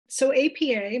So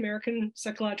APA, American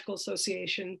Psychological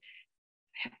Association,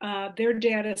 their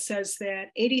data says that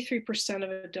 83% of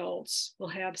adults will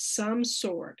have some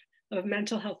sort of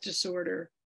mental health disorder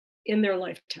in their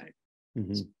lifetime.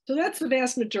 Mm-hmm. So that's the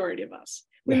vast majority of us.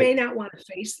 We may not want to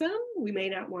face them. We may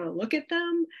not want to look at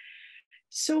them.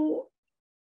 So,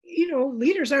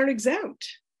 leaders aren't exempt.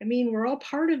 I mean, we're all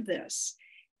part of this.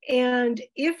 And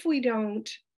if we don't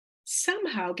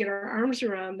somehow get our arms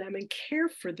around them and care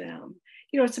for them,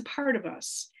 it's a part of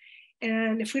us.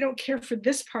 And if we don't care for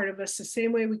this part of us the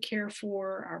same way we care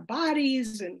for our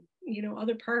bodies and,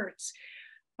 other parts,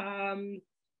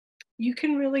 you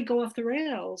can really go off the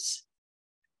rails.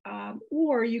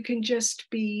 Or you can just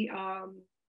be,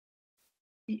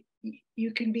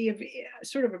 you can be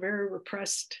sort of a very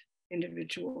repressed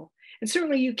individual. And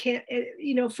certainly you can't,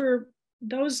 for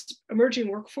those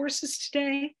emerging workforces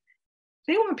today,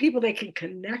 they want people they can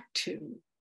connect to.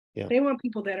 Yeah. They want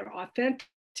people that are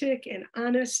authentic and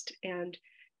honest and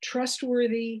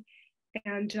trustworthy.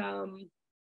 And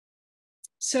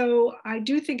so I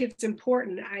do think it's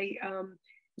important.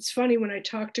 It's funny when I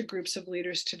talk to groups of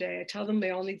leaders today, I tell them they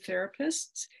all need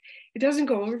therapists. It doesn't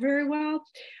go over very well,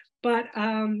 but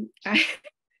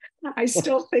I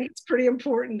still think it's pretty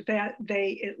important that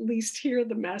they at least hear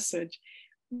the message.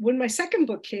 When my second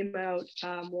book came out,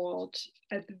 Walt,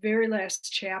 at the very last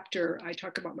chapter, I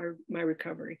talk about my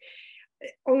recovery.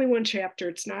 Only one chapter,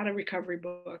 it's not a recovery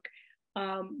book,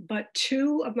 but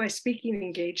 2 of my speaking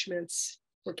engagements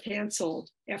were canceled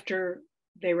after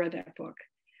they read that book.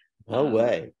 No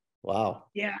way. Wow.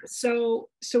 Yeah. So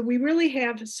we really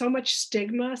have so much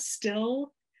stigma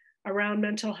still around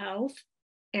mental health.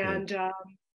 And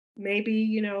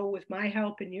maybe, with my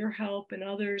help and your help and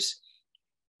others,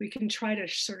 we can try to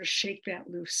sort of shake that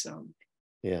loose some.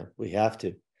 Yeah, we have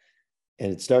to.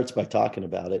 And it starts by talking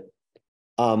about it.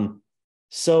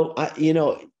 So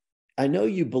I know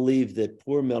you believe that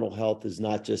poor mental health is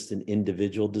not just an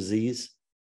individual disease,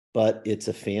 but it's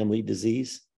a family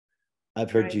disease.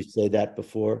 I've heard you say that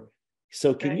before.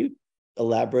 So can you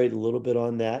elaborate a little bit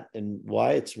on that and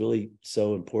why it's really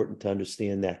so important to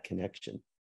understand that connection?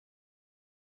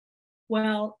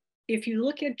 Well, if you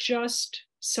look at just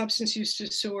substance use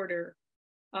disorder,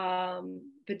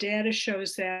 the data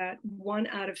shows that 1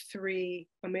 out of 3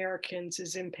 Americans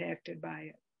is impacted by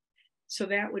it. So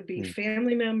that would be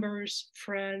family members,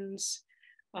 friends,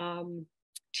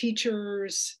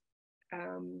 teachers,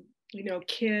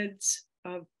 kids,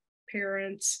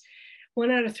 parents.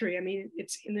 1 out of 3. I mean,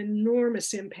 it's an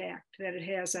enormous impact that it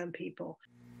has on people.